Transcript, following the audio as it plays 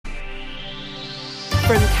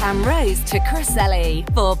Camrose to Crossley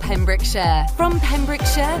for Pembrokeshire. From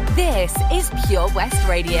Pembrokeshire, this is Pure West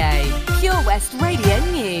Radio. Pure West Radio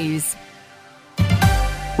News.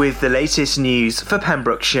 With the latest news for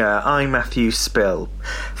Pembrokeshire, I'm Matthew Spill.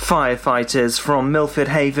 Firefighters from Milford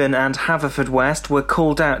Haven and Haverfordwest were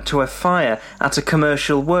called out to a fire at a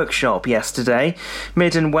commercial workshop yesterday.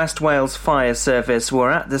 Mid and West Wales Fire Service were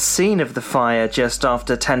at the scene of the fire just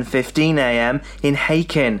after 10:15am in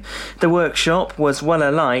Hakin. The workshop was well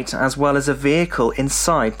alight as well as a vehicle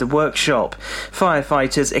inside the workshop.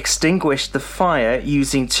 Firefighters extinguished the fire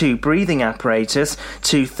using 2 breathing apparatus,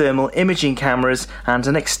 2 thermal imaging cameras and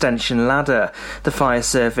an extension ladder. The fire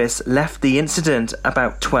service left the incident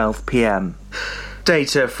about 12pm.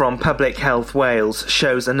 Data from Public Health Wales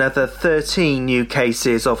shows another 13 new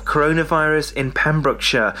cases of coronavirus in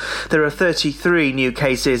Pembrokeshire. There are 33 new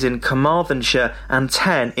cases in Carmarthenshire and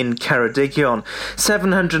 10 in Ceredigion.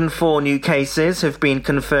 704 new cases have been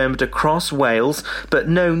confirmed across Wales, but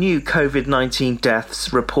no new COVID-19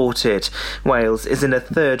 deaths reported. Wales is in a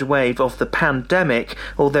third wave of the pandemic,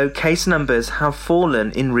 although case numbers have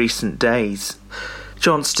fallen in recent days.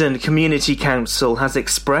 Johnston Community Council has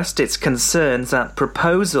expressed its concerns at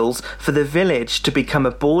proposals for the village to become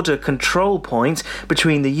a border control point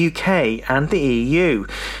between the UK and the EU.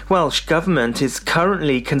 Welsh Government is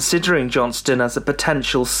currently considering Johnston as a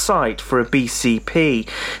potential site for a BCP.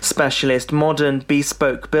 Specialist modern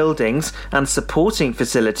bespoke buildings and supporting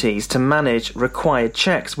facilities to manage required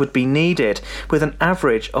checks would be needed, with an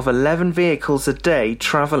average of 11 vehicles a day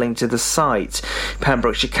travelling to the site.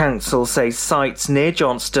 Pembrokeshire Council says sites near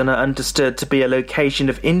Johnston are understood to be a location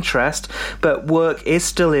of interest, but work is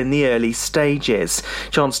still in the early stages.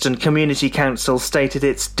 Johnston Community Council stated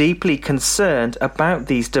it's deeply concerned about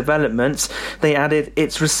these developments. They added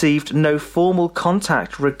it's received no formal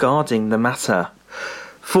contact regarding the matter.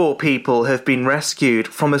 4 people have been rescued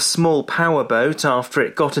from a small powerboat after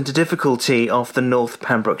it got into difficulty off the North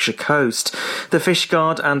Pembrokeshire coast. The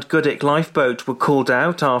Fishguard and Goodwick lifeboat were called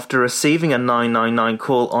out after receiving a 999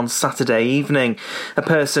 call on Saturday evening. A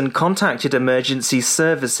person contacted emergency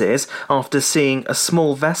services after seeing a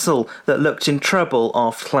small vessel that looked in trouble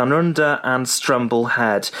off Llanrwnder and Strumble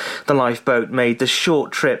Head. The lifeboat made the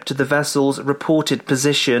short trip to the vessel's reported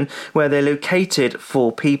position, where they located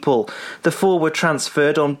 4 people. The 4 were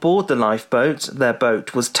transferred on board the lifeboat. Their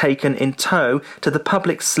boat was taken in tow to the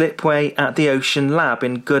public slipway at the Ocean Lab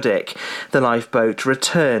in Goodwick. The lifeboat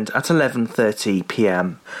returned at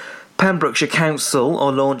 11:30pm. Pembrokeshire Council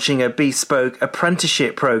are launching a bespoke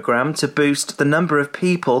apprenticeship programme to boost the number of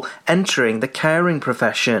people entering the caring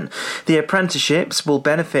profession. The apprenticeships will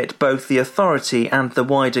benefit both the authority and the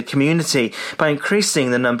wider community by increasing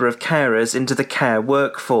the number of carers into the care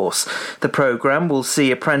workforce. The programme will see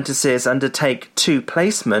apprentices undertake 2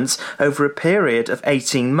 placements over a period of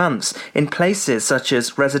 18 months in places such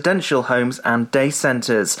as residential homes and day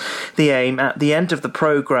centres. The aim at the end of the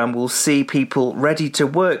programme will see people ready to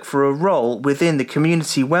work for a role within the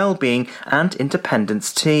community wellbeing and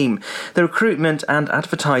independence team. The recruitment and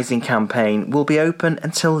advertising campaign will be open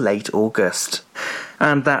until late August.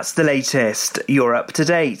 And that's the latest. You're up to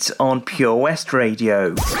date on Pure West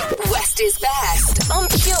Radio. West is best on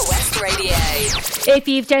Pure West Radio. If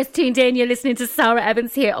you've just tuned in, you're listening to Sara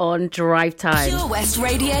Evans here on Drivetime. Pure West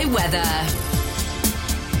Radio weather.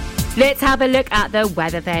 Let's have a look at the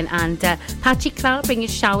weather then, and patchy cloud bringing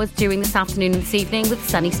showers during this afternoon and this evening with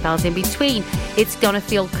sunny spells in between. It's going to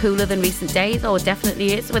feel cooler than recent days, or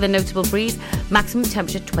definitely is, with a notable breeze, maximum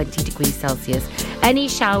temperature 20 degrees Celsius. Any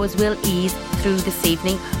showers will ease through this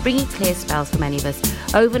evening, bringing clear spells for many of us.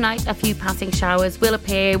 Overnight, a few passing showers will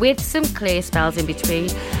appear with some clear spells in between.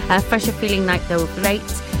 Fresher feeling night though of late,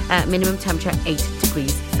 minimum temperature 8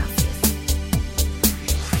 degrees Celsius.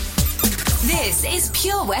 This is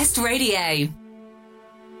Pure West Radio.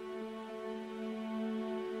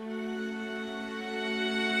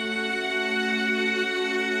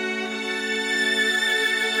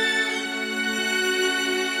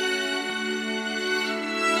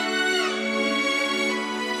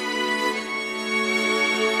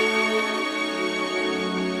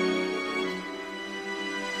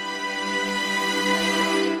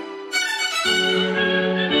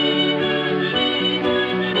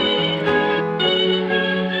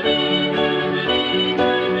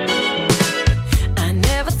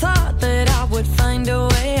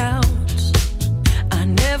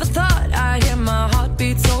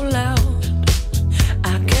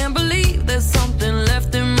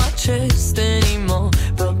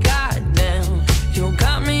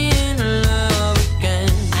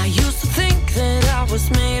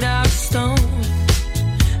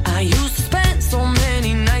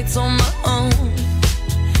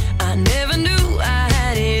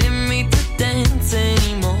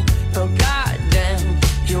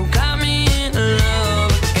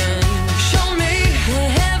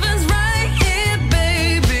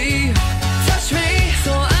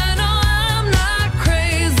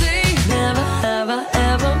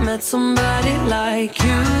 somebody like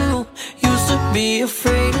you. Used to be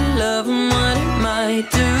afraid of love and what it might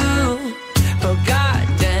do. But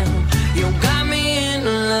goddamn, you got me in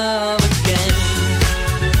love again.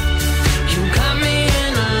 You got me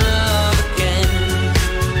in love again.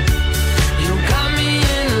 You got me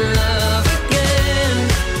in love again.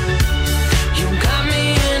 You got me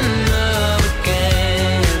in love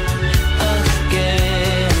again,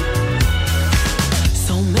 again.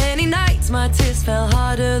 So many nights my tears fell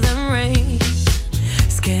harder than rain.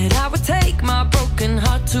 Scared I would take my broken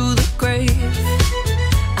heart to the grave.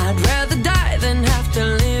 I'd rather die than have to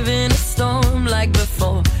live in a storm like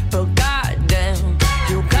before. But goddamn,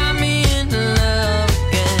 you got me in love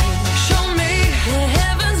again. Show me the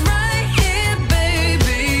heavens right here,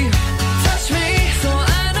 baby. Touch me so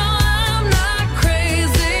I know I'm not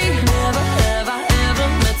crazy. Never have I ever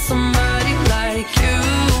met somebody like you.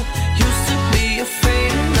 Used to be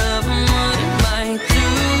afraid of love and what it might do.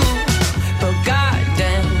 But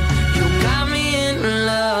goddamn, you got me in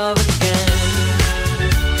love again.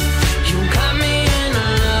 You got me in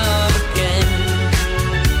love again.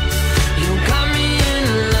 You got me in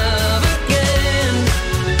love again.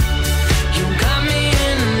 You got me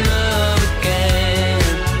in love again,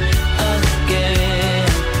 again.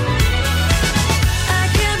 I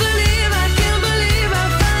can't believe I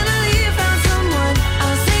finally found someone.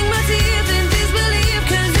 I'll sink my teeth in disbelief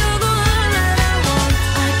 'cause you're the one that I want.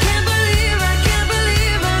 I can't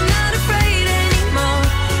believe I'm not afraid anymore.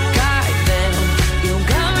 Goddamn, you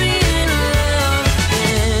got me in love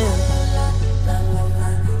again.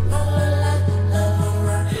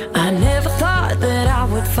 I never thought that I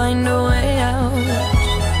would find a way out.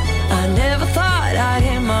 I never thought I'd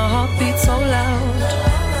hear my heartbeat so loud.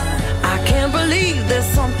 I can't believe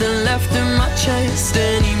there's something left in my chest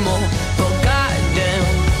anymore. But goddamn,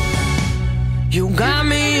 you got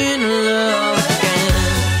me in love again.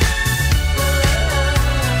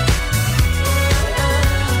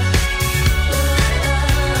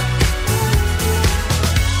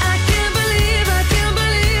 I can't believe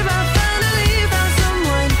I finally found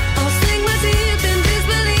someone. I'll sink my teeth in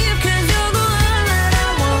disbelief 'cause you're the one that I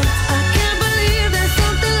want. I can't believe there's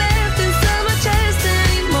something left inside my chest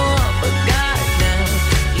anymore. But goddamn,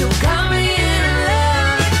 you got me in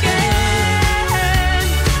love again.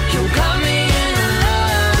 You got me in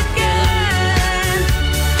love again.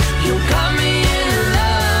 You got me in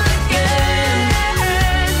love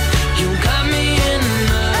again. You got me in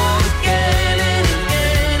love again and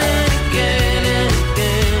again and again and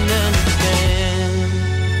again and again.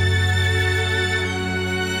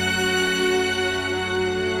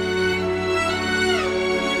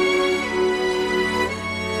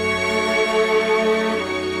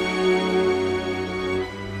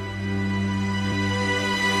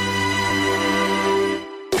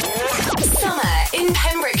 Summer in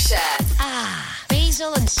Pembrokeshire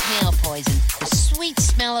Basil and snail poison. The sweet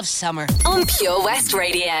smell of summer. on Pure West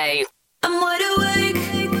Radio. I'm wide awake.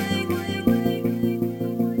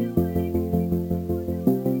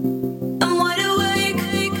 I'm wide awake.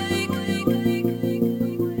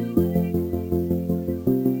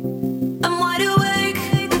 I'm wide awake.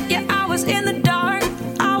 Yeah, I was in the dark.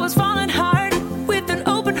 I was falling hard with an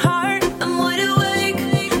open heart. I'm wide awake.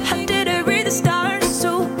 How did I read the stars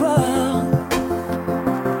so wrong?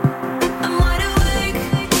 I'm wide awake,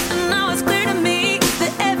 and now it's clear to me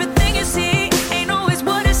that everything you see ain't always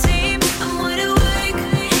what it seems. I'm wide awake.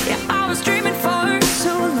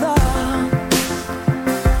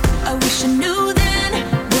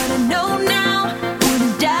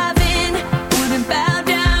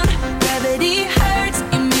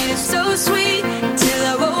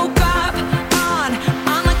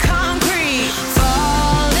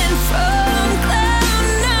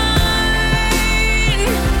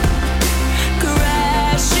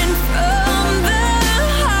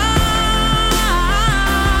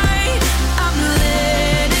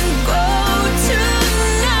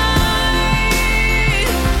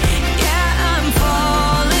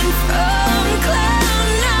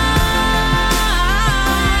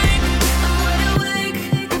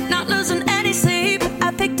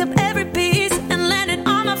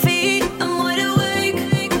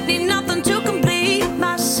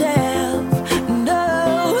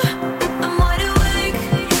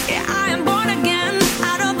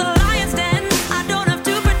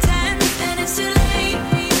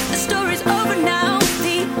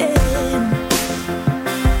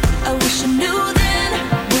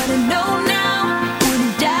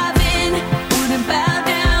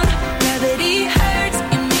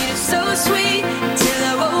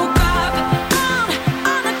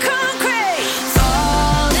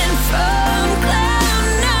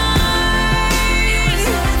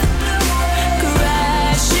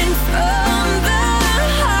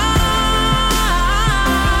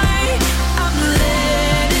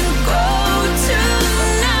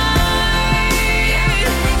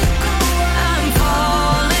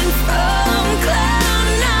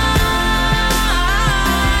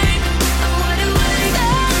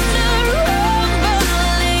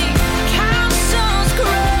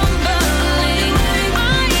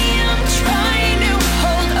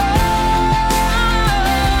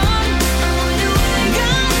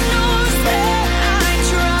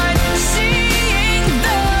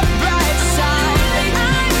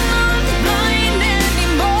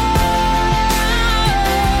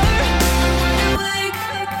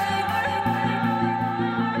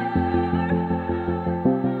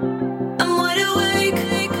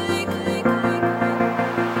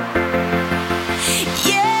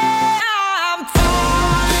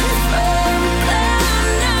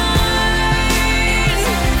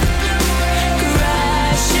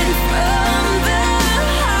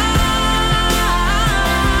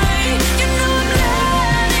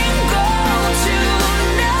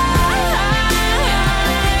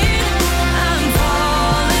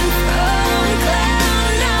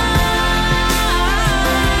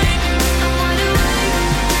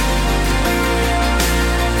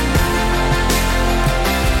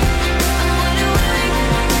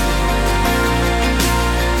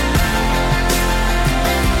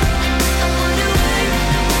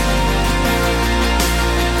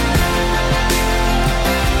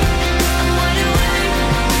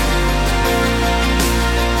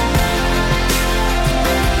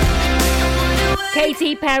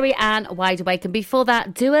 Katy Perry and Wide Awake, and before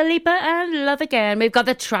that, Dua Lipa and Love Again. We've got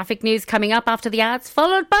the traffic news coming up after the ads,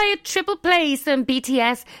 followed by a triple play, some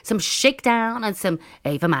BTS, some Shakedown and some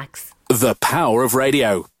Ava Max. The power of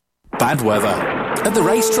radio. Bad weather. At the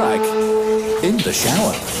racetrack. In the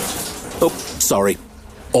shower. Oh, sorry.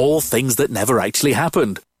 All things that never actually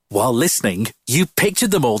happened. While listening, you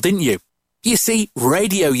pictured them all, didn't you? You see,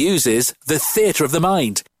 radio uses the theatre of the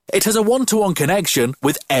mind. It has a one-to-one connection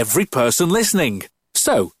with every person listening.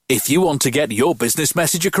 So, if you want to get your business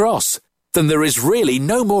message across, then there is really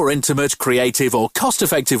no more intimate, creative or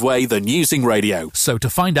cost-effective way than using radio. So to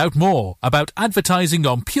find out more about advertising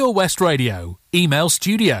on Pure West Radio, email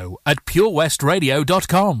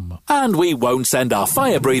studio@purewestradio.com. And we won't send our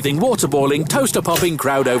fire-breathing, water-boiling, toaster-popping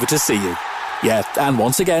crowd over to see you. Yeah, and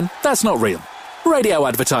once again, that's not real. Radio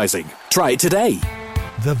advertising. Try it today.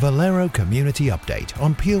 The Valero Community Update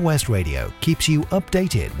on Pure West Radio keeps you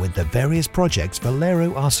updated with the various projects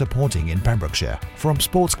Valero are supporting in Pembrokeshire, from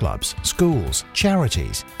sports clubs, schools,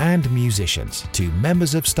 charities and musicians to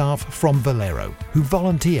members of staff from Valero who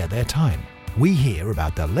volunteer their time. We hear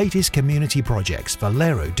about the latest community projects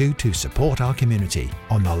Valero do to support our community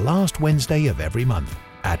on the last Wednesday of every month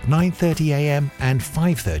at 9:30 a.m. and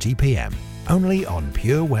 5:30 p.m. only on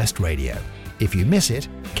Pure West Radio. If you miss it,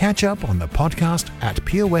 catch up on the podcast at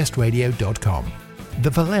purewestradio.com. The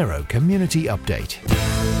Valero Community Update.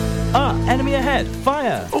 Ah, enemy ahead.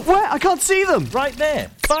 Fire. Oh, where? I can't see them. Right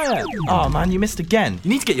there. Fire. Oh, man, you missed again.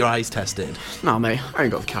 You need to get your eyes tested. Nah, mate, I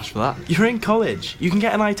ain't got the cash for that. You're in college. You can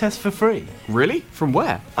get an eye test for free. Really? From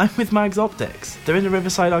where? I'm with Mags Optics. They're in the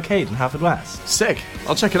Riverside Arcade in Haverfordwest. Sick.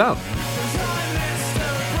 I'll check it out.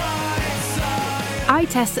 Eye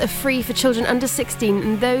tests are free for children under 16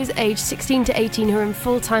 and those aged 16 to 18 who are in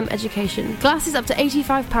full-time education. Glasses up to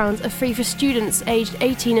 £85 are free for students aged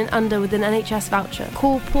 18 and under with an NHS voucher.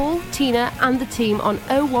 Call Paul, Tina and the team on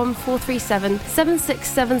 01437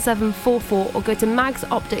 767744 or go to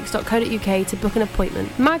magsoptics.co.uk to book an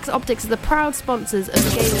appointment. Mags Optics are the proud sponsors of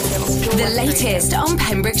Gaming. The latest on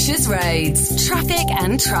Pembrokeshire's roads, traffic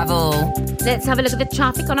and travel. Let's have a look at the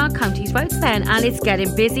traffic on our county's roads then, and it's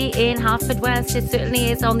getting busy in Haverfordwest. It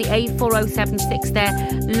certainly is on the A4076 there.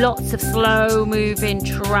 Lots of slow-moving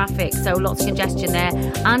traffic, so lots of congestion there,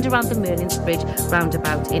 and around the Merlin's Bridge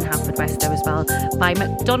roundabout in Haverfordwest there as well. By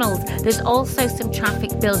McDonald's, there's also some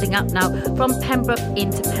traffic building up now from Pembroke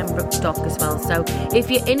into Pembroke Dock as well. So if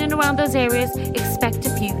you're in and around those areas, expect a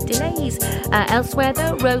few delays. Elsewhere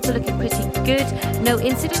though, roads are looking pretty good. No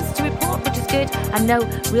incidents to report, which is good, and no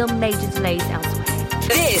real major delays elsewhere.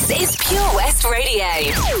 This is Pure West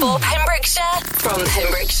Radio for Pembrokeshire, from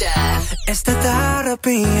Pembrokeshire. It's the thought of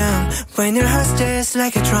PM when your heart's just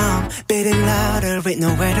like a drum, beating louder with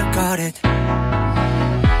nowhere to guard it.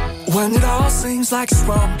 When it all seems like it's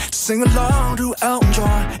wrong, sing along to Elton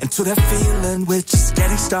John, and to that feeling we're just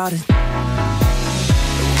getting started.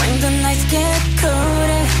 When the nights get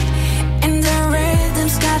colder and the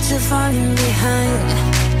rhythm's got you falling behind,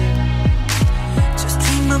 just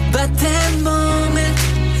dream about that moment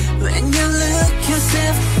when you look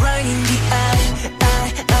yourself right in the eye,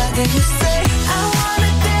 then you say, I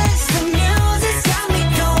wanna dance, the music's got me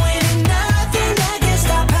going, and nothing that can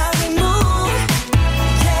stop how we move.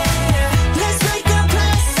 Yeah, let's make a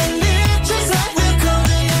place and live just like we're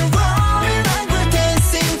golden and rolling like we're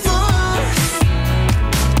dancing fools.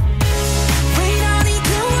 We don't need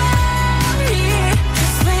to worry,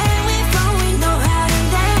 'cause when we fall we know how to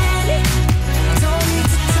land. Don't need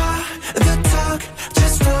to talk the talk,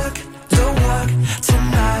 just walk the walk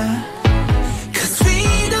tonight. 'Cause we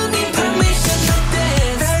don't need permission to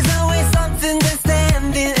dance. There's always something that's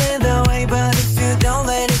standing in the way, but if you don't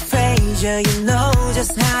let it phase you, you know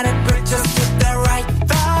just how to break, just get that right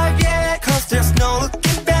vibe, yeah. 'Cause there's no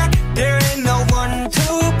looking back, there ain't no one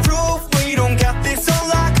to prove we don't got this on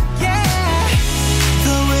lock, yeah.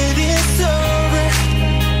 The wait is over,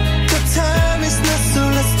 the time is not, so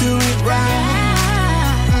let's do it right.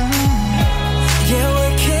 Yeah, we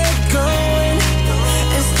keep going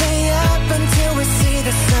and stay up until we see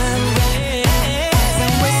the sunrise.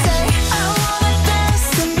 And we say, I wanna dance,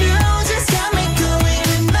 the music's got me going,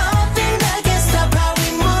 and nothing that can stop how we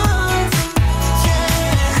move. Yeah,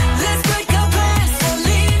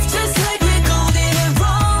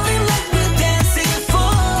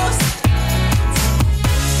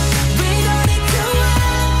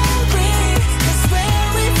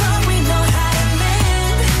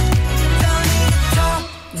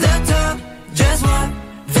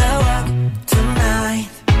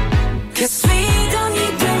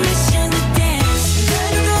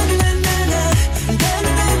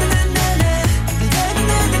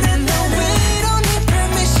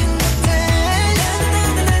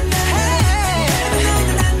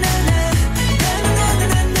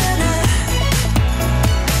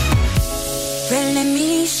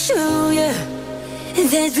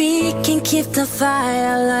 we can keep the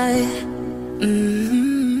fire alive.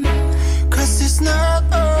 Cause it's not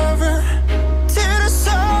over till the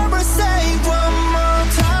summer. Say one more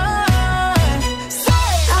time. Say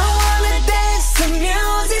I wanna dance, the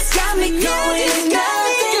music's got me going.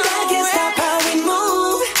 Nothing that can stop how we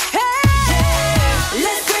move. Hey,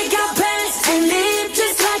 let's break our pants and live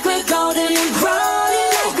just like we're golden and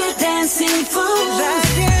rolling like we're dancing fools. like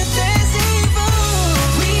we're dancing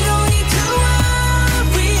fools. We don't need to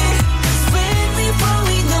worry, 'cause when we fall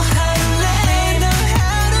we know how to lay. Don't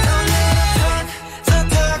let the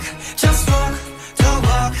talk, just walk the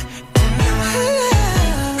walk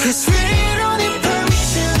tonight. 'Cause we don't need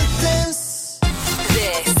permission to dance.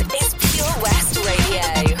 This is Pure West Radio.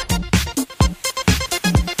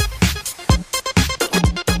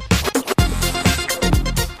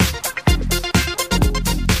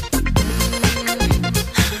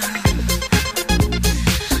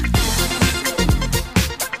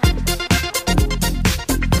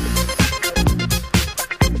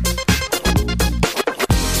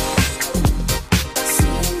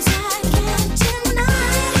 Seems I can't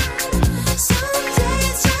deny. Some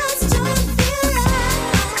days just don't feel right.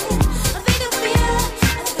 I think I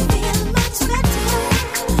feel much better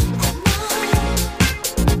at night.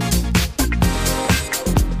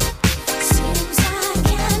 Seems I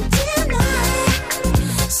can't deny.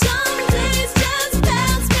 Some days just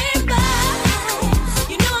pass me by.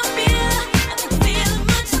 You know I feel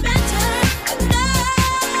much better at night.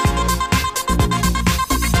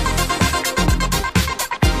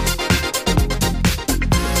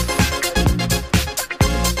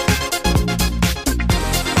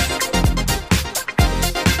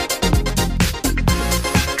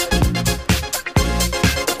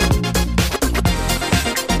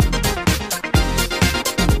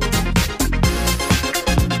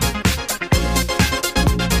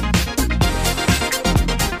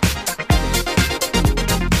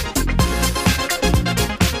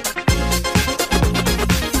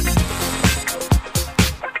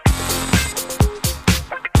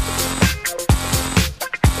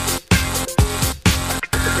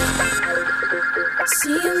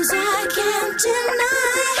 Seems I can't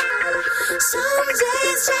deny. Some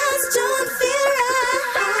days just don't feel right.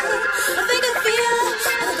 I think I feel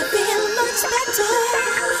much better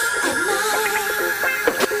at night.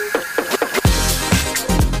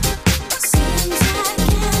 Seems I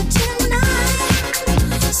can't deny.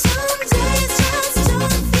 Some days just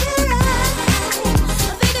don't feel right.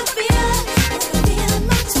 I think I feel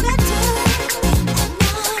much better at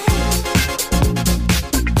night.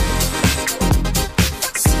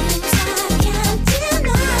 Seems I can't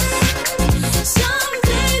deny. Some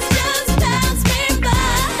days just pass me by.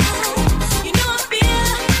 You know I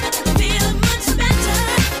feel much better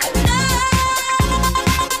at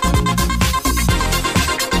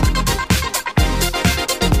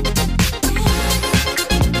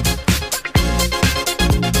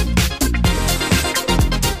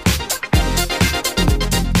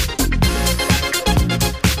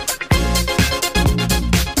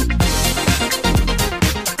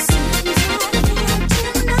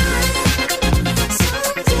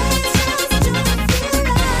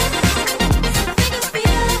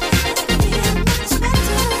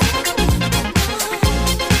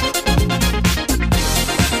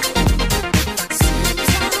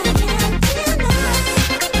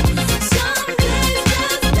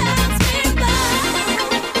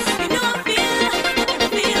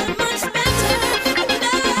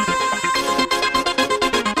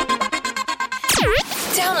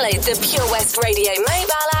Download the Pure West Radio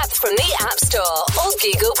mobile app from the App Store or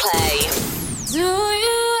Google Play. Do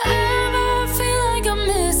you ever feel like a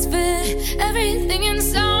misfit? Everything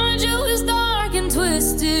inside you is dark and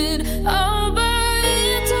twisted. Oh, but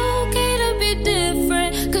it's okay to be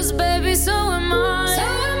different, 'cause baby, so am I. So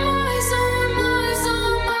am I, so am I, so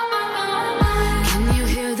am I. Can you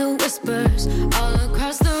hear the whispers all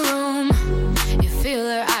across the room? You feel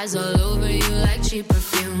their eyes all over you like cheap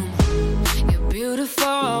perfume. You're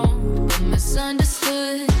beautiful, but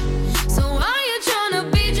misunderstood. So why you tryna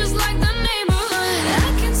be just like the neighborhood?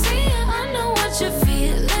 I can see it, I know what you're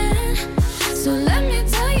feeling. So let me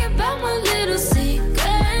tell you about my little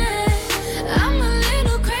secret. I'm a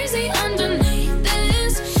little crazy underneath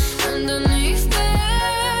this, underneath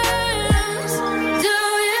this. Do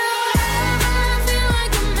you ever feel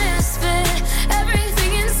like a misfit?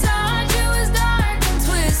 Everything inside you is dark and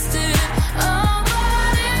twisted. Oh,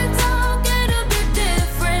 but it's okay to be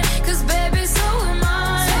different, 'cause baby, so am I.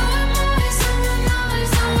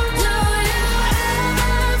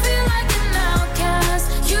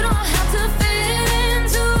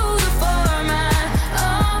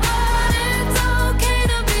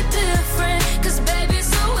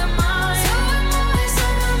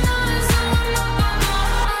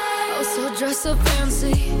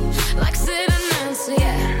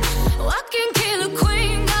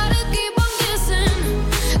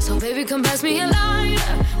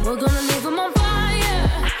 We're gonna leave them on fire.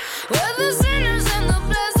 We're the sinners and the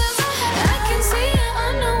blessings. I can see it, I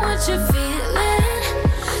know what you're feeling.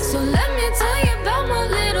 So let me tell you about my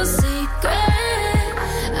little secret.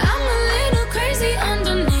 I'm a little crazy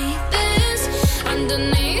underneath this,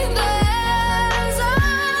 underneath this.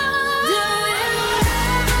 Do you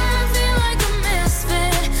ever feel like a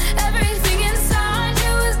misfit? Everything inside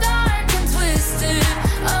you is dark and twisted.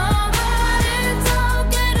 Oh, but it's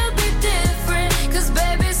okay to be different, 'cause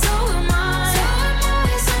baby, so am I. So am I,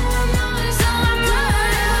 so am I, so am I.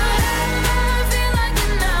 Feel like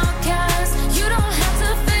an outcast. You don't have to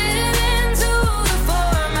fit into the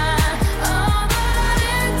format. Oh, but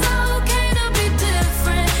it's okay to be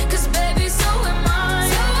different, 'cause baby, so am I.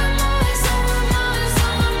 So am I, so am I, so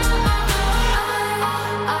am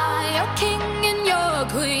I. You're king and you're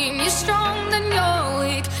queen. You're strong then you're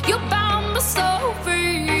weak. You're bound but so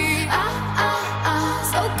free.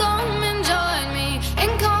 So come and join me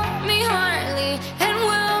and call me Harley, and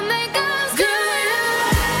we'll make us good.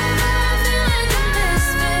 Feel like a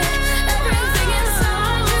misfit. Everything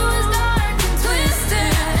inside you is dark and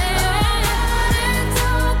twisted. It's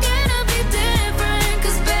okay to be different,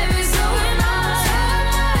 'cause baby, so am I.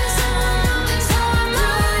 So am I, so am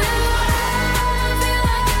I. Feel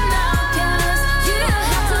like an outcast. You don't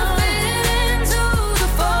have to fit into the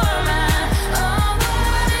format. Oh,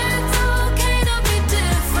 but it's okay to be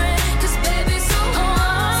different, 'cause baby, so am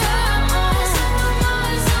I. So am I,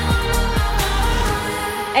 so am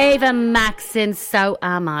I. Ava Max and So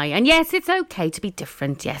Am I. And yes, it's okay to be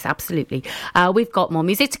different. Yes, absolutely. We've got more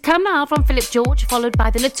music to come now from Philip George, followed by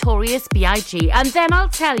the Notorious B.I.G. And then I'll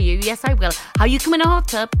tell you, yes I will, how you come in a hot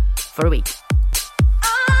tub for a week.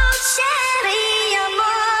 Oh, Sherry, you're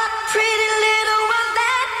more pretty little one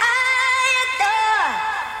that I adore.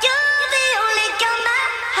 You're the only girl my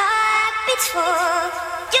heart beats for.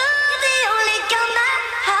 You're the only girl my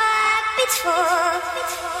heart beats for.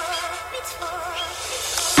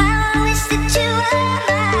 I wish that you were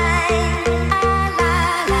mine.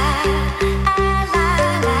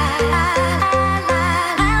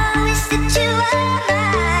 I wish that you were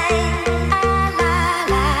mine.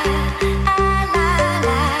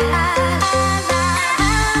 I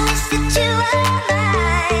wish that you were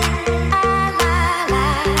mine.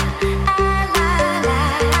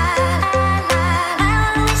 I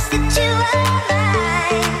wish that you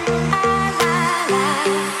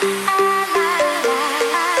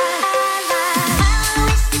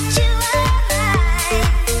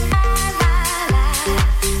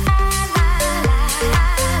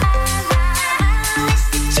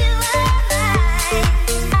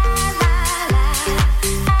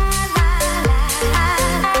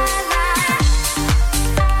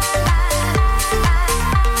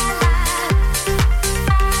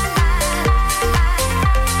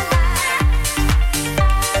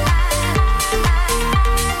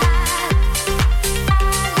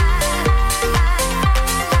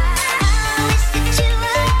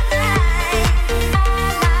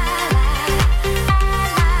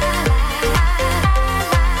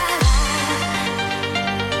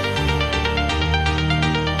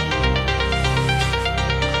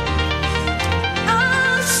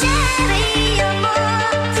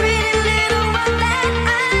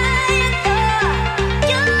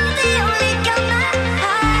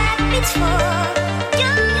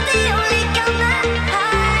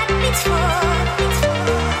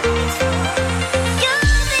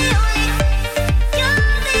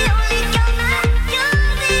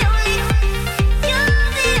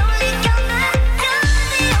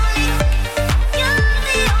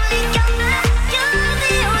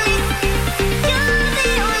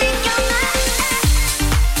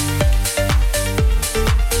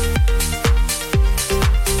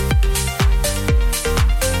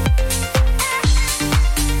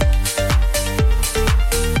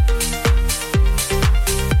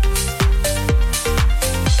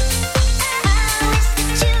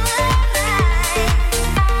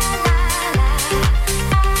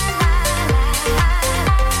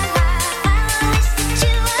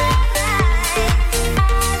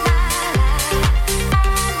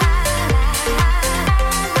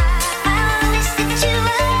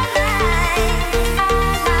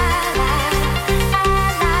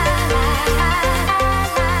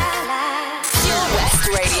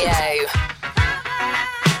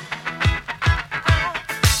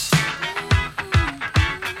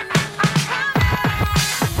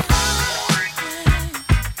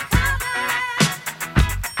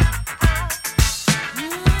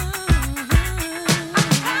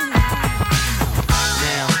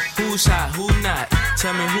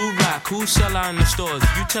Tell me who rock, who sell out in the stores.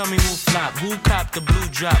 You tell me who flop, who cop the blue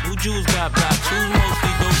drop, who jewels got blocks, who's mostly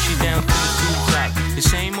those the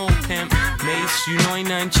same old pimp. Mace, you know ain't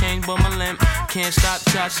nothing changed but my limp. Can't stop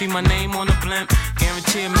till I see my name on the blimp.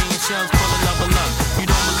 Guarantee a million shells, call it level up. You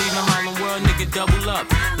don't believe in Harlem World, nigga, double up.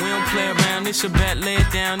 We don't play around, it's a bet, lay it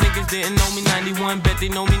down. Niggas didn't know me 91, bet they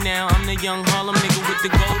know me now. I'm the young Harlem nigga with the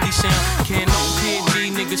Goldie sound. Can't no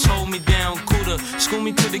PD, niggas hold me down. Cooler, school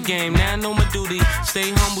me to the game, now I know my duty. Stay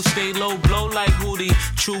humble, stay low, blow like Hootie.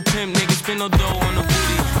 True pimp, niggas spin no dough on the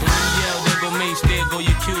booty. And when you yell, there go Mace, there go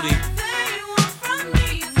your cutie.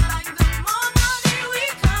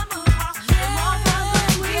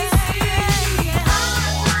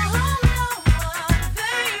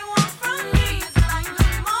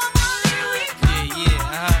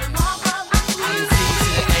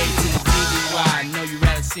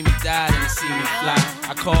 See me die and see me fly.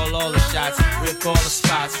 I call all the shots, rip all the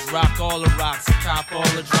spots, rock all the rocks, cop all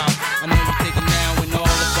the drops. I know you thinking now when all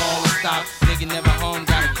the ball is stopped. Nigga never home,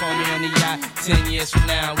 gotta call me on the yacht. 10 years from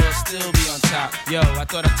now, we'll still be on top. Yo, I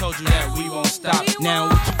thought I told you that we won't stop. Now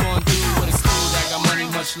what you gonna do with a crew that got money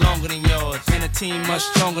much longer than yours, and a team much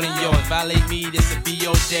stronger than yours? Violate me, this a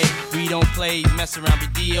BO day. We don't play, mess around, be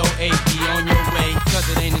DOA, be on your way. Cause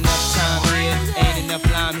it ain't enough time here, ain't enough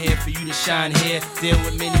lime here for you to shine here. Deal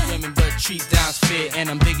with many women, but treat down's fair. And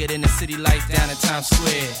I'm bigger than the city lights down in Times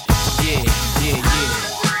Square. Yeah, yeah,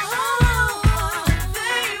 yeah.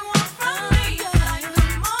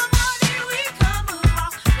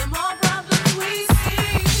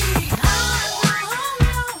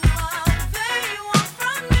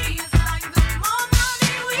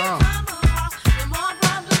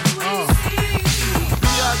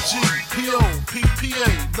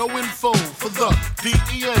 No info for the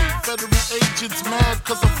DEA. Federal agents mad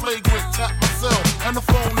cause I'm flagrant. Tap myself and the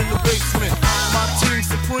phone in the basement. My team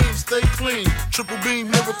supreme, stay clean. Triple beam,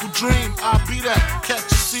 miracle dream. I be that. Catch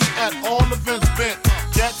a seat at all events bent.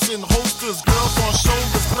 Gats and holsters, girls on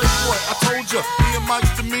shoulders. Playboy, I told ya, me and Mike's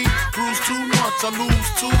to me. Bruise too much, I lose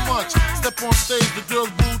too much. Step on stage, the girls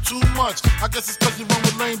boo too much. I guess it's cause you run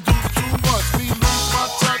with lame dudes too much. Me lose my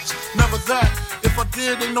touch, never that. If I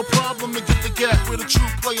did, ain't no problem to get the gap where the true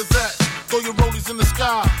players at. Throw your rollies in the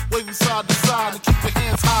sky, waving side to side, and keep your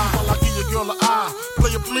hands high while I give your girl an eye.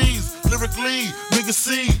 Player please, lyrically, nigga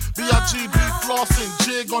C, B.I.G.B. flossing,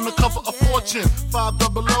 jig on the cover of Fortune, 500.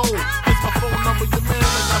 Here's my phone number, your man,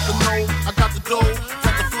 I got the know, I got the dough,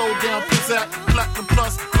 got the flow down, pizzazz, platinum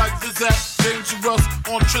plus, like Zizak, dangerous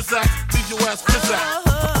on Trizak, leave your ass pizzazz.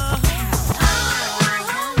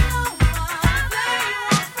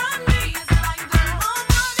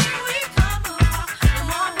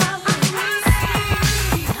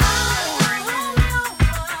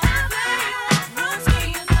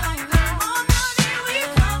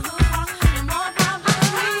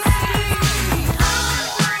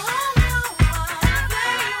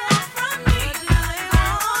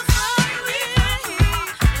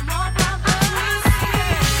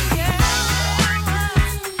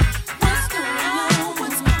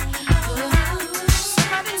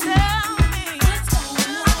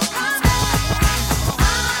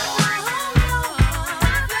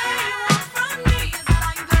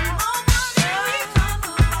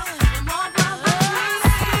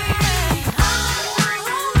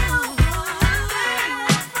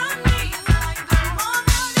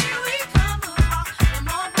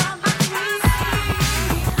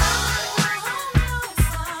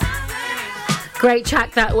 Great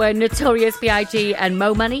track that were Notorious B.I.G. and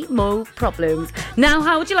Mo Money, Mo Problems. Now,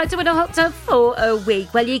 how would you like to win a hot tub for a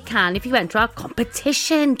week? Well, you can if you enter our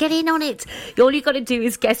competition. Get in on it. All you got to do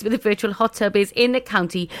is guess where the virtual hot tub is in the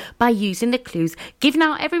county by using the clues given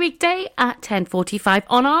out every weekday at 10:45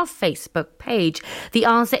 on our Facebook page. The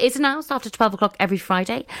answer is announced after 12 o'clock every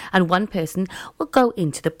Friday, and one person will go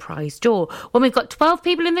into the prize draw. When we've got 12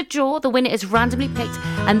 people in the draw, the winner is randomly picked,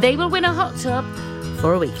 and they will win a hot tub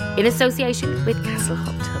for a week in association with Castle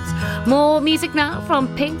Hot Tubs. More music now from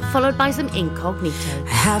Pink, followed by some Incognito. I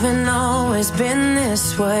haven't always been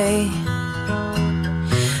this way.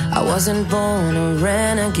 I wasn't born a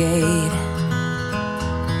renegade.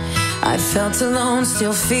 I felt alone,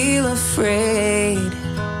 still feel afraid.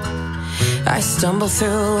 I stumble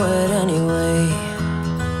through it anyway.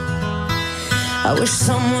 I wish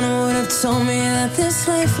someone would have told me that this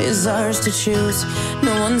life is ours to choose.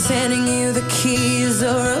 No one's handing you the keys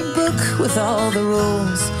or a book with all the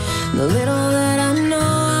rules. The little that I know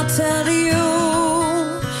I'll tell you.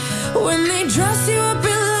 When they dress you up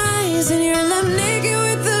in lies and you're left naked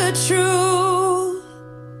with the truth,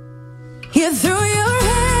 you threw your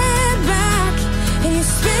head back and you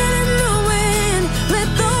spin in the wind. Let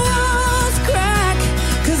the walls crack,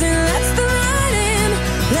 cause it lets the light in.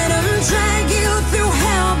 Let them drag you through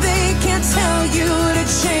hell. They can't tell you to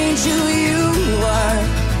change who you are.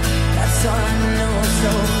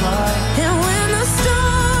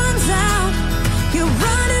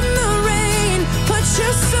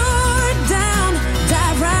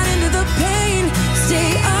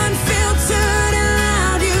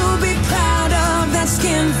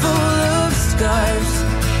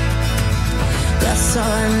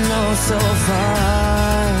 so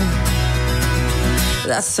far.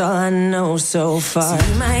 That's all I know so far. So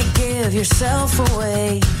you might give yourself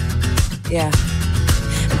away, yeah,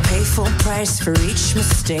 and pay full price for each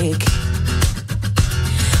mistake.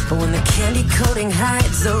 But when the candy coating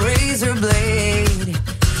hides the razor blade,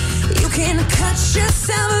 you can cut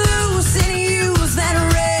yourself loose and use that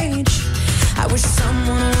rage. I wish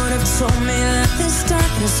someone would have told me that this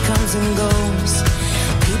darkness comes and goes.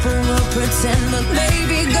 People will pretend, but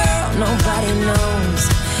baby girl, nobody knows.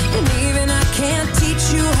 And even I can't teach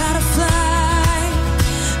you how to fly,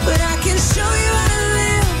 but I can show you how to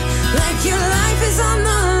live like your life is on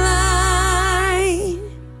the line.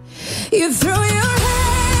 You throw your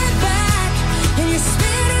head back and you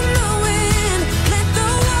spin in the wind. Let the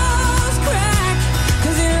walls crack,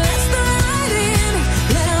 'cause it lets the light in.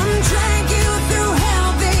 Let them drag you through hell.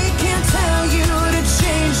 They can't tell you to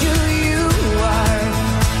change who you are.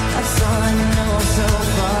 That's all I know so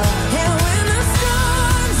far. And when the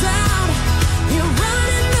storm's out, you run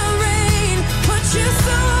in the rain. Put your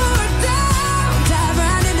sword down, dive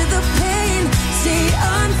right into the pain. Stay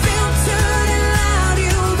unfiltered and loud.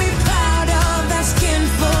 You'll be proud of that skin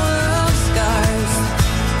full of scars.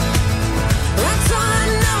 That's all I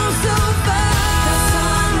know so far. That's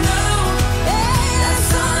all I know. Hey,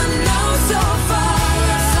 that's all I know so far.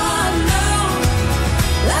 That's all I know.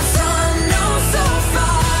 That's all I know so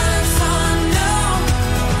far. That's all I know.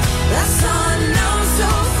 That's all I know so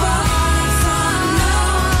far. That's all I know.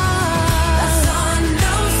 That's all I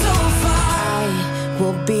know so far. I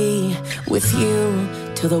will be with you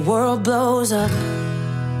till the world blows up.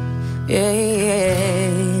 Yes.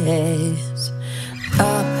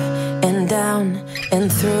 Up and down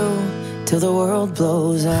and through till the world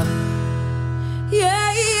blows up.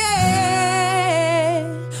 Yeah, yeah.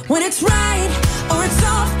 When it's right or it's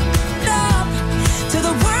all up, till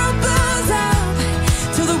the world blows up,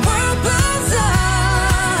 till the world blows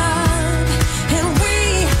up, and we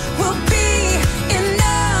will be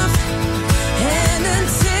enough. And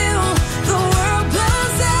until the world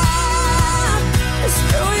blows up, just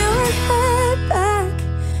throw your head back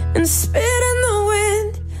and spit in the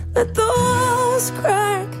wind. Let the walls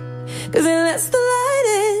crack, 'cause it lets the light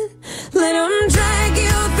in. Let them drag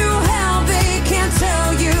you through hell. They can't tell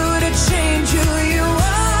you to change who you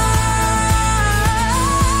are.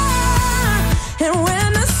 And when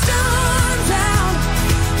the storm's out,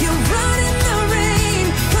 you run in the rain.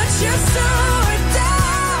 Put your sword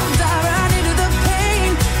down, dive right into the pain.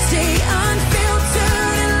 Stay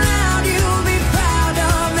unfiltered and loud. You'll be proud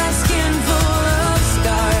of that skin full of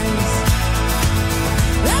scars.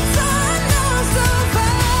 That's all I know so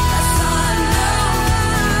far. That's all I know.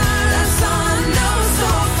 That's all I know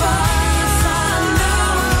so far. That's all I know.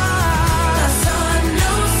 That's all I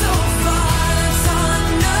know so far. That's all I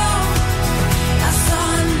know. That's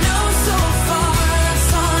all I know so far.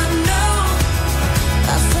 That's all I know.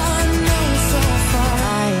 That's all I know so far.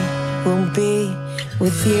 I will be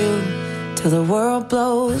with you till the world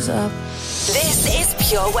blows up. This is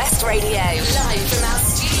Pure West Radio, live from our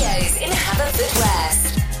studios in Haverfordwest.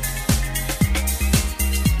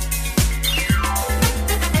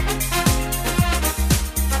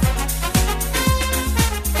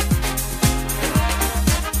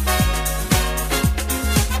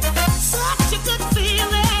 Such a good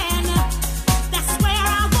feeling. That's where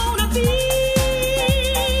I wanna be.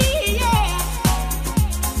 Yeah.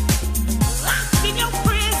 Locked in your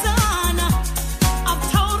prison of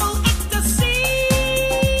total ecstasy.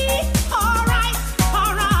 All right.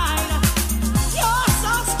 You're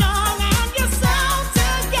so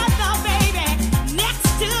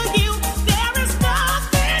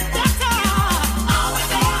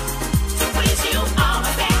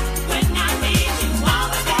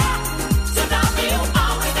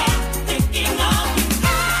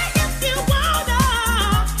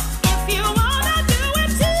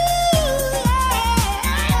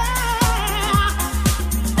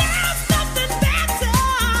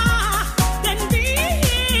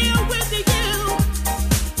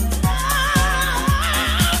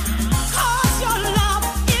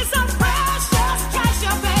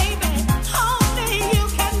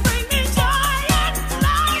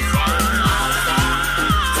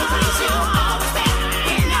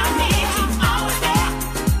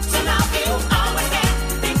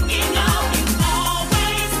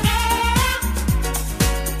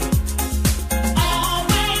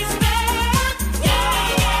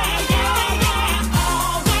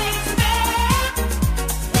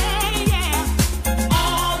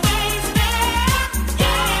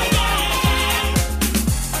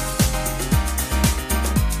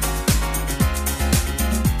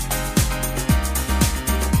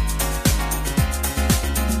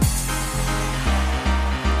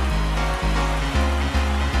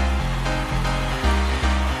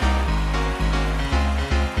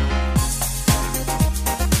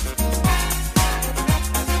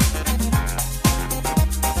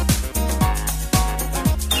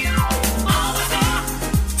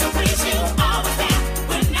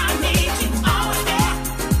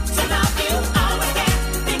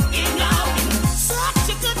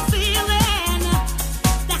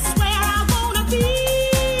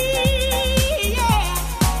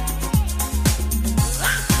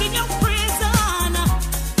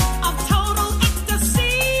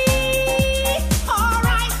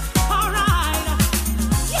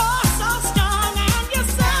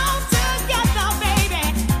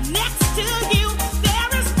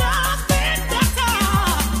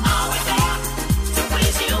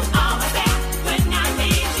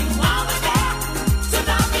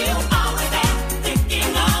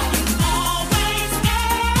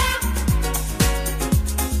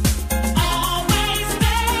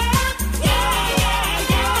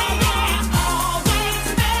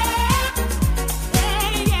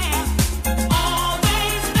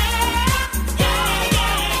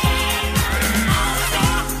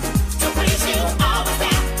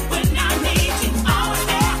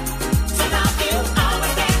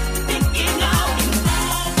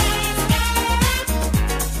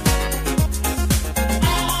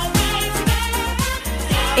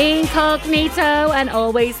Incognito and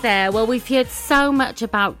always there. Well, we've heard so much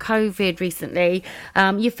about COVID recently.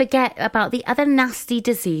 You forget about the other nasty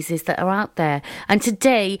diseases that are out there. And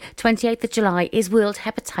today, 28th of July, is World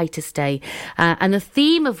Hepatitis Day. And the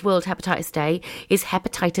theme of World Hepatitis Day is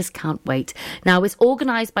Hepatitis Can't Wait. Now, it's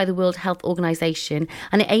organised by the World Health Organisation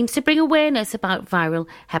and it aims to bring awareness about viral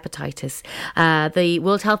hepatitis. The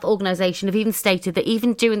World Health Organisation have even stated that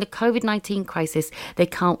even during the COVID-19 crisis, they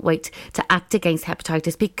can't wait to act against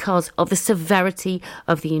hepatitis because of the severity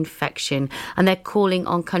of the infection. And they're calling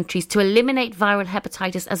on countries to eliminate viral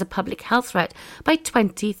hepatitis as a public health threat by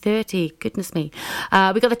 2030. Goodness me.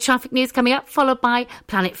 We've got the traffic news coming up, followed by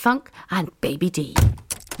Planet Funk and Baby D.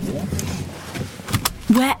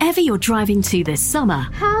 Wherever you're driving to this summer,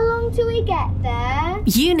 how long till we get there?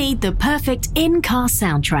 You need the perfect in-car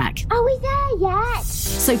soundtrack. Are we there yet?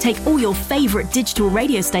 So take all your favourite digital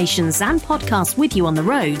radio stations and podcasts with you on the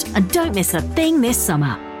road and don't miss a thing this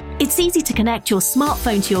summer. It's easy to connect your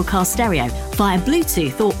smartphone to your car stereo via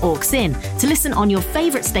Bluetooth or aux-in to listen on your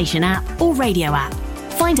favourite station app or radio app.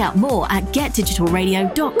 Find out more at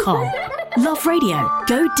getdigitalradio.com. Love Radio.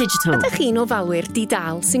 Go digital. Ydych chi'n ofalwyr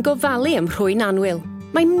di-dal sy'n gofalu ym Mhrwyn Annwyl?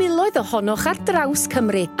 Mae miloedd ohonoch ar draws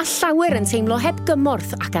Cymru a llawer yn teimlo heb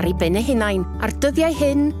gymorth ac ar ei ben eu hunain a'r dyddiau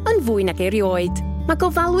hyn yn fwy nag erioed. Mae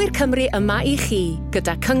Gofalwyr Cymru yma i chi,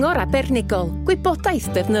 gyda cyngor abernigol,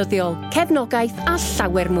 gwybodaeth defnyddiol, cefnogaeth a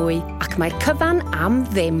llawer mwy, ac mae'r cyfan am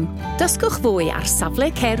ddim. Dysgwch fwy ar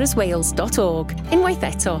safle carerswales.org. Unwaith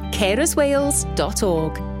eto,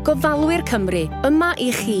 carerswales.org. Gofalwyr Cymru, yma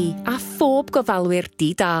i chi, a phob gofalwyr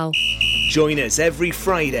di-dal. Join us every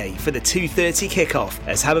Friday for the 2:30 kickoff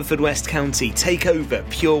as Haverfordwest County take over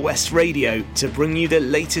Pure West Radio to bring you the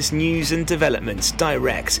latest news and developments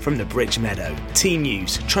direct from the Bridge Meadow. Team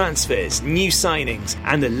news, transfers, new signings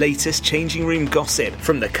and the latest changing room gossip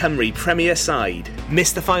from the Cymru Premier side.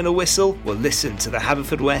 Miss the final whistle? Well, listen to the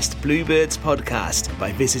Haverfordwest Bluebirds podcast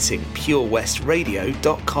by visiting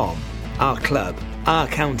purewestradio.com. Our club, our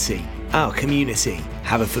county, our community.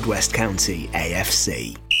 Haverfordwest County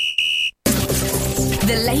AFC.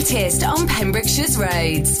 The latest on Pembrokeshire's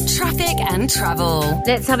roads, traffic and travel.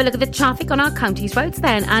 Let's have a look at the traffic on our county's roads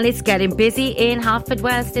then. And it's getting busy in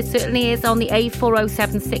Haverfordwest. It certainly is on the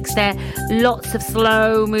A4076 there. Lots of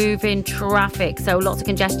slow-moving traffic, so lots of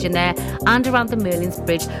congestion there. And around the Merlin's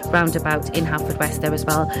Bridge roundabout in Haverfordwest there as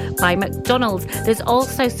well. By McDonald's, there's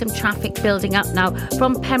also some traffic building up now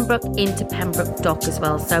from Pembroke into Pembroke Dock as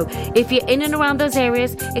well. So if you're in and around those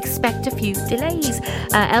areas, expect a few delays.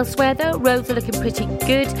 Elsewhere though, roads are looking pretty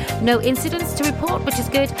good. No incidents to report, which is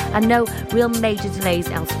good, and no real major delays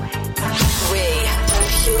elsewhere. We are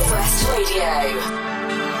Pure West Radio.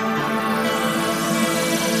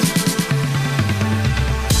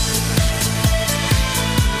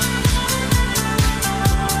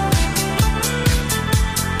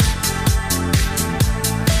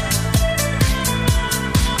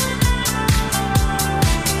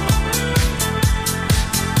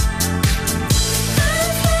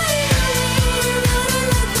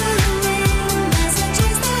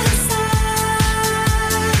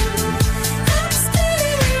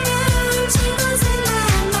 Spinning around, jingles in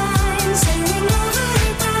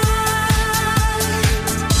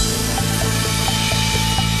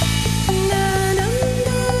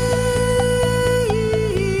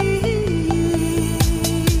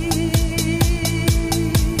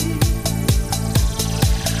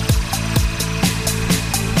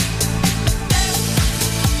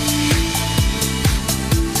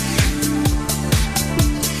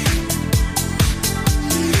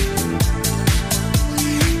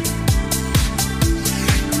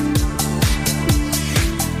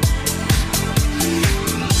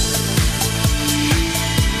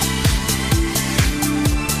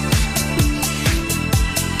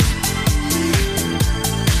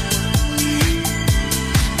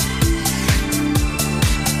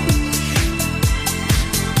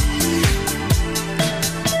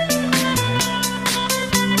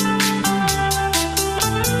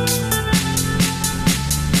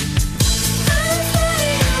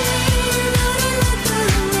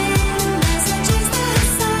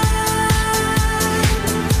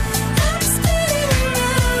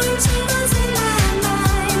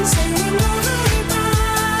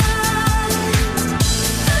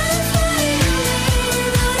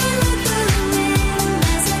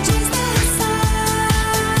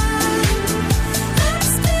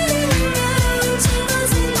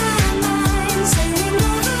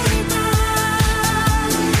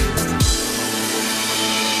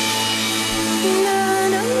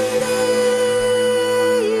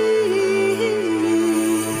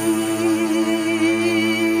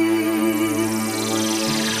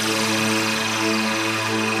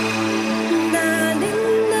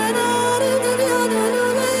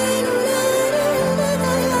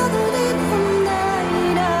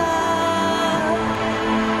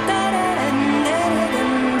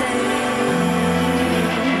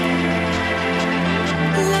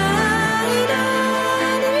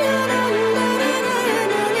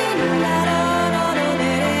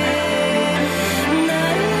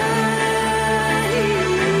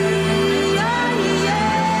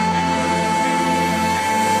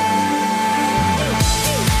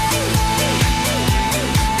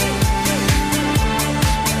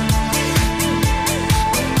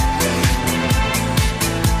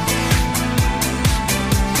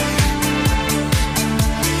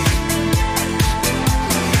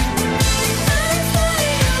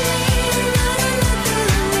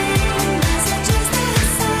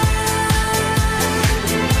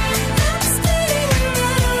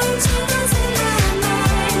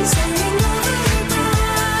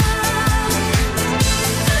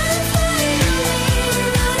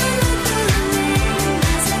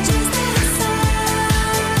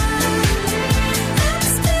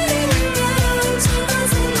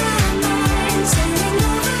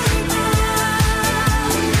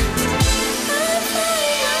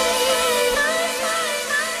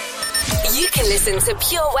You can listen to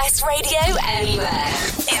Pure West Radio anywhere.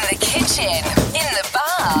 In the kitchen, in the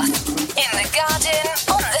bath, in the garden,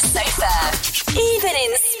 on the sofa, even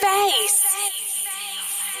in space.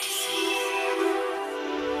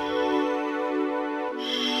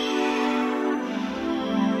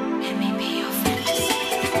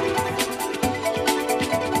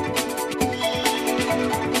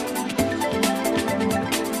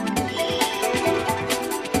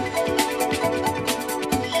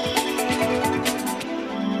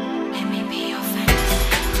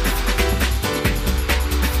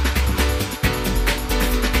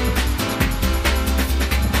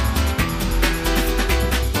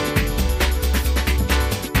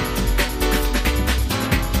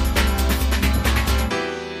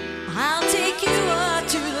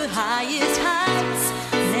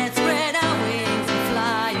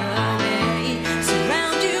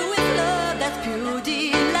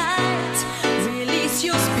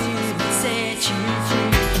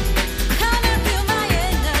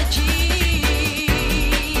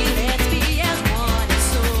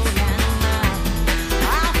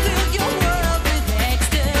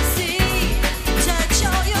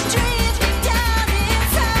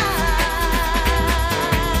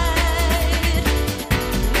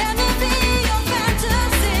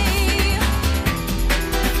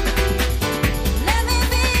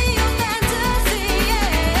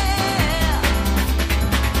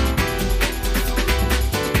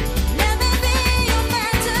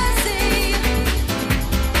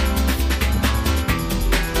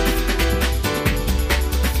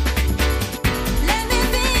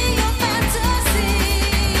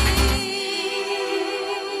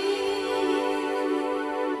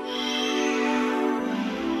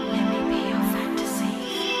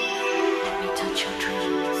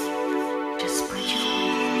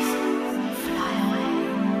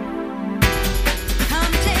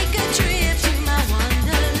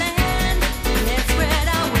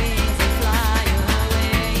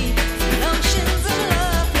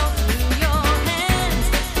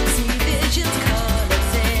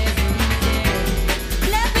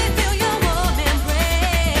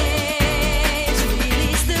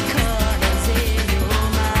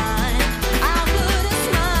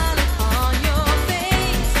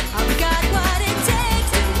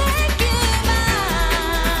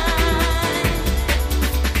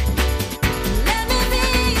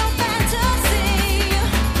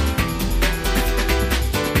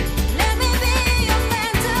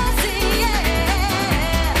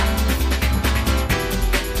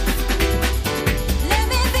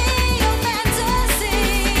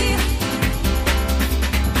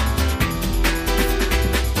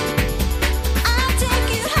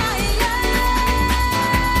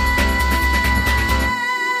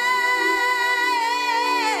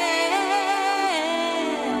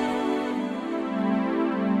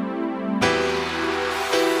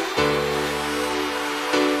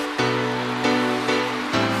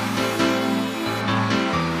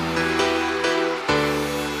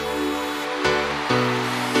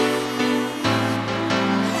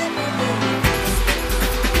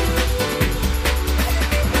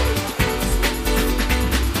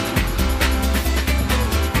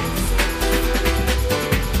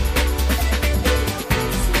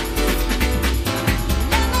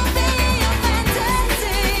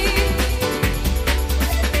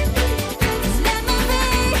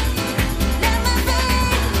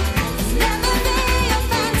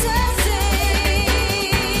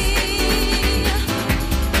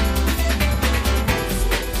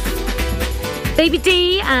 Baby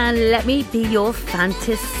D and Let Me Be Your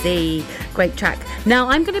Fantasy. Great track. Now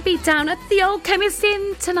I'm going to be down at the Old Chemist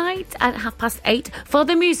Inn tonight at 8:30 for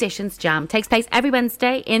the Musicians Jam. Takes place every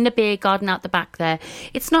Wednesday in the beer garden out the back there.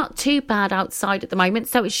 It's not too bad outside at the moment,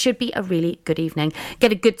 so it should be a really good evening.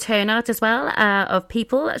 Get a good turnout as well of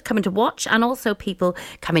people coming to watch and also people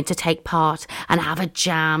coming to take part and have a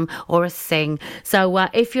jam or a sing. So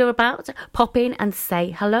if you're about, pop in and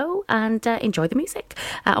say hello and enjoy the music.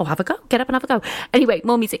 Or have a go. Get up and have a go. Anyway,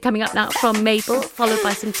 more music coming up now from Mabel, followed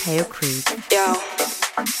by some Teo Cruz. Yo.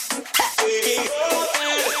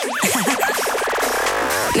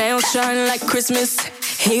 Nails shine like Christmas,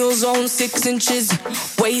 heels on 6 inches,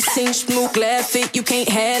 waist cinched, smooth, glad fit. You can't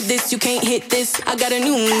have this, you can't hit this. I got a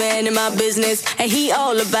new man in my business, and he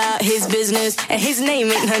all about his business, and his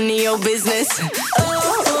name ain't none of your business. Oh,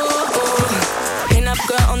 oh, oh. Pin up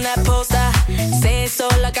girl on that poster, say it so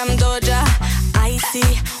like I'm Doja. Icy,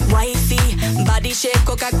 wifey, body shape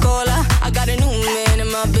Coca-Cola. I got a new man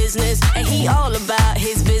in my business, and he all about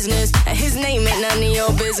his business, and his name ain't none of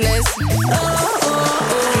your business. Oh, oh,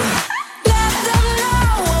 oh. Let them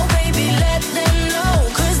know, oh baby, let them know,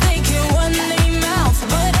 'cause they can run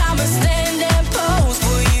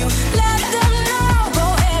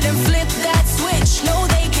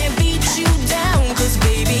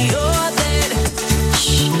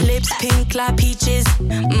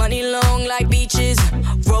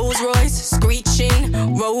Rolls Royce, screeching,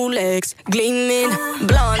 Rolex, gleaming.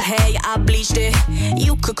 Blonde hair, I bleached it.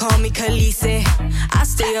 You could call me Khaleesi. I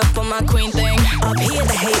stay up on my queen thing. Up here,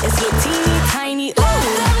 the haters look teeny tiny. Ooh. Let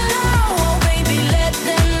them know, oh baby, let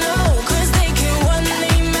them know. 'Cause they can run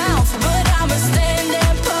their mouth, but I'ma stand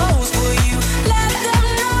and pose for you. Let them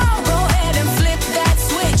know, go ahead and flip that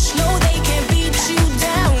switch. No, they can't beat you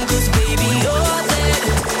down, 'cause baby, you're that.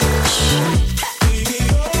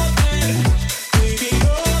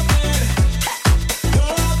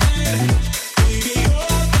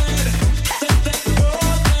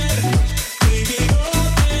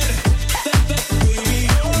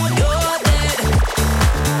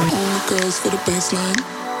 For the baseline,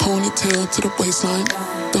 ponytail to the waistline.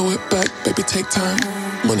 Throw it back, baby, take time.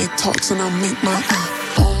 Money talks and I make mine.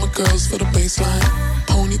 All my girls for the baseline,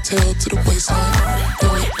 ponytail to the waistline.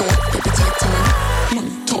 Throw it back, baby, take time.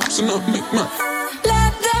 Money talks and I make mine.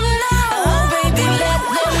 Let them know, oh baby, let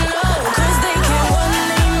them know. 'Cause they can run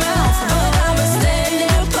their mouth, but I'ma stand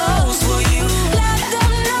and pose for you. Let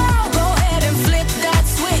them know, go ahead and flip that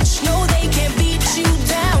switch. No, they can't beat you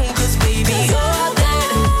down, 'cause baby, you're that.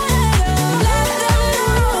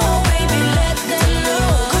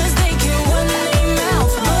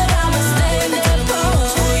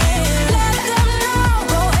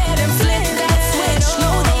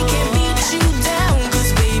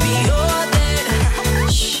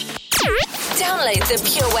 The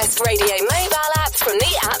Pure West Radio mobile app from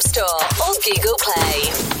the App Store or Google Play.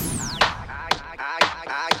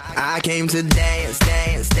 I came to dance,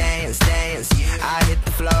 dance, dance, dance. I hit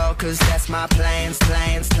the floor 'cause that's my plans,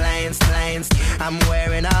 plans, plans, plans. I'm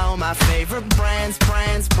wearing all my favorite brands,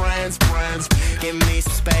 brands, brands, brands. Give me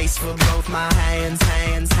some space for both my hands,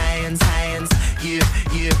 hands, hands, hands. You,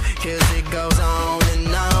 'cause it goes on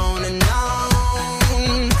and on and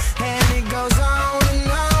on. And it goes on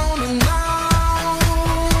and on and on.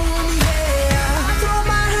 Yeah, I throw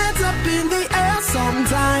my hands up in the air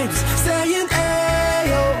sometimes, saying,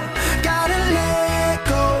 ayo, gotta let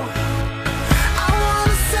go. I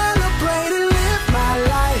wanna celebrate and live my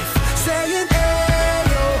life, saying,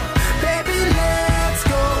 ayo, baby, let's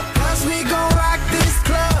go. 'Cause we gon' rock this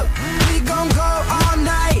club, we gon' go all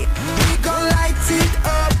night. We gon' light it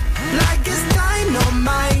up like it's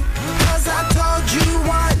dynamite. 'Cause I told you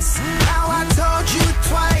once, now I told you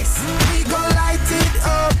twice. We gon' light it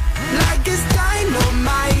up like it's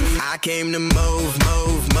dynamite. I came to move,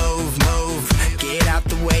 move, move, move. Get out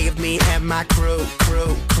the way of me and my crew,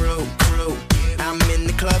 crew, crew, crew. I'm in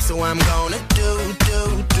the club, so I'm gonna do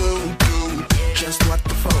just what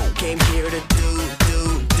the folk came here to do.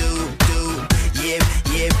 Yep,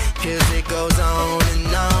 yep, 'cause it goes on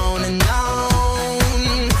and on and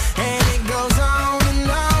on. And it goes on and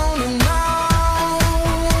on and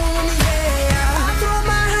on. Yeah, I throw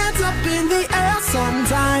my hands up in the air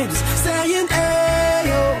sometimes, saying,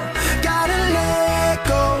 ayo, gotta let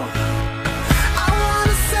go. I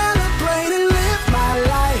wanna celebrate and live my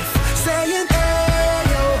life, saying,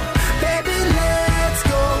 ayo, baby, let's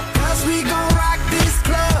go. 'Cause we gon' rock this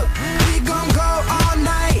club, we gon' go all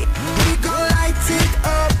night. We gon' light it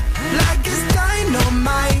up like it's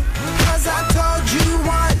dynamite. 'Cause I told you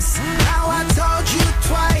once, now I told you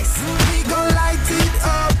twice. We gon' light it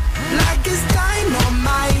up like it's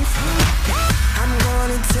dynamite. I'm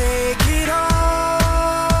gonna take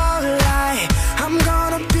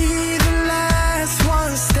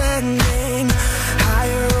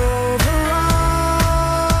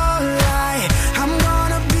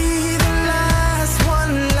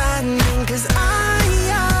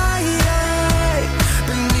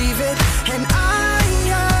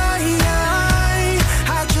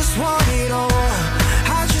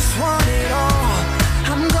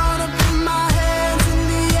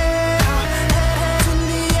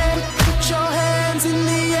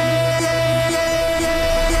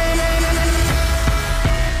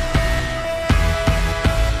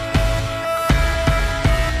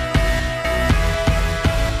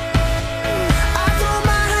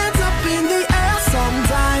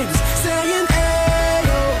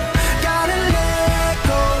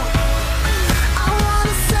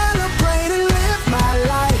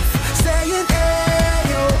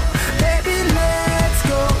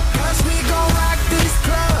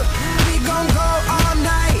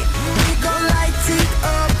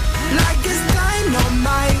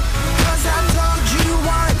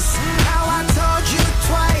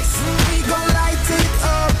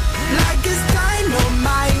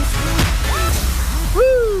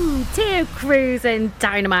Piano Cruise and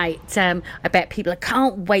Dynamite. I bet people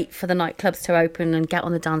can't wait for the nightclubs to open and get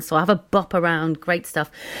on the dance floor, have a bop around. Great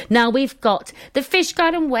stuff. Now we've got the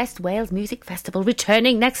Fishgarden West Wales Music Festival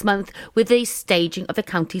returning next month with the staging of the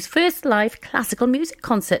county's first live classical music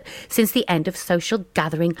concert since the end of social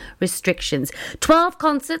gathering restrictions. 12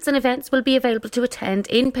 concerts and events will be available to attend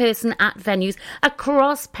in person at venues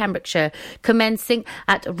across Pembrokeshire, commencing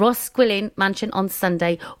at Rosgwylyn Mansion on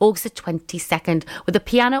Sunday, August the 22nd, with a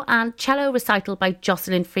piano and cello recital by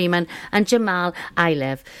Jocelyn Freeman and Jamal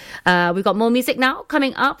Ailev. We've got more music now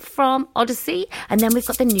coming up from Odyssey, and then we've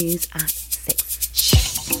got the news at